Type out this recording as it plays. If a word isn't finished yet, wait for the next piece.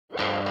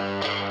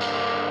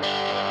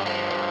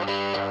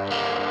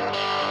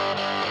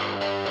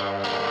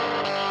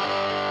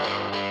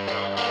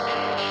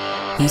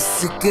I'm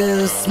sick of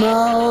the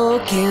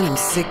smoke and I'm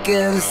sick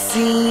of the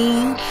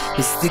scene.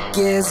 As thick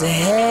as a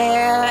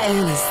hair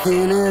and as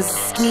thin as a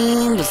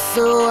skin. But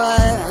so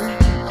what?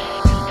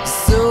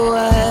 So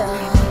what?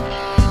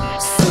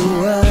 So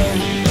what?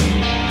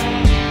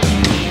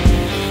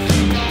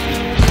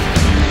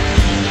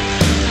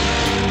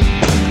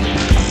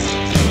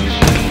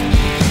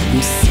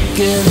 I'm sick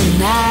of the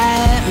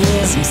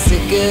nightmares, I'm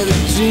sick of the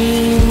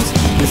dreams.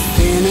 As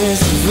thin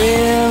as a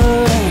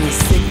river and as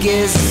thick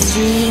as a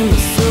stream. But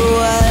so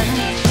what?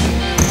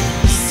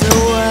 So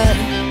what?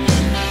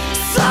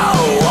 So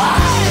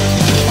what?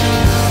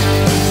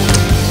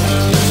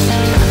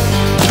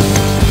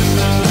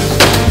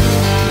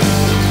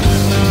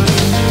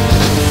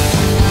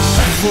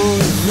 I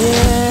won't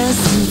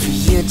listen for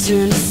your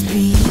turn to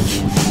speak.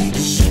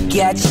 You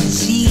got your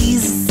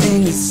Jesus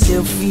and you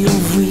still feel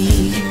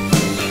weak.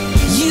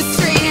 You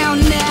straight out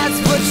gnats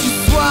but you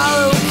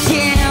swallow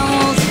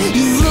camels.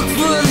 You look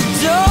for the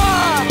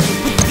door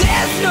but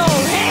there's no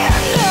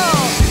handle.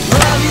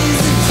 Love is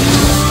a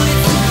tool,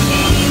 it's a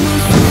game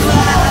of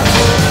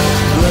survival.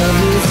 Love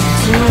is a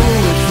tool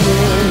with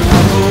your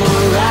number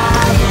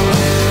rival.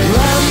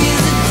 Love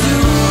is a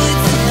tool,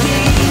 it's a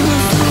game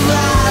of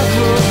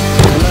survival.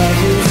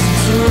 Love is a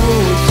tool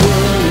with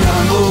your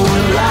number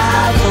one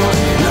rival.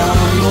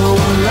 Number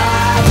one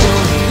rival.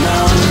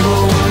 Number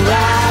one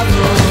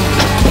rival.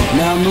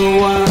 Number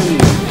one.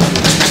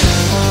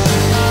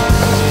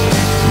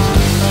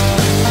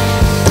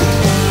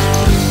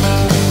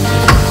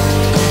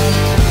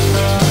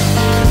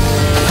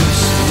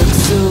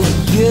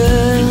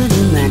 Good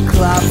in that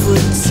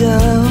clawfoot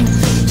tub.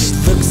 She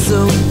looked so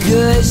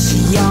good, she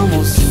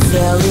almost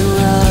fell in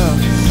love.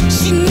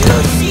 She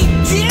knew she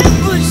did,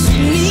 but she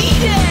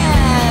needed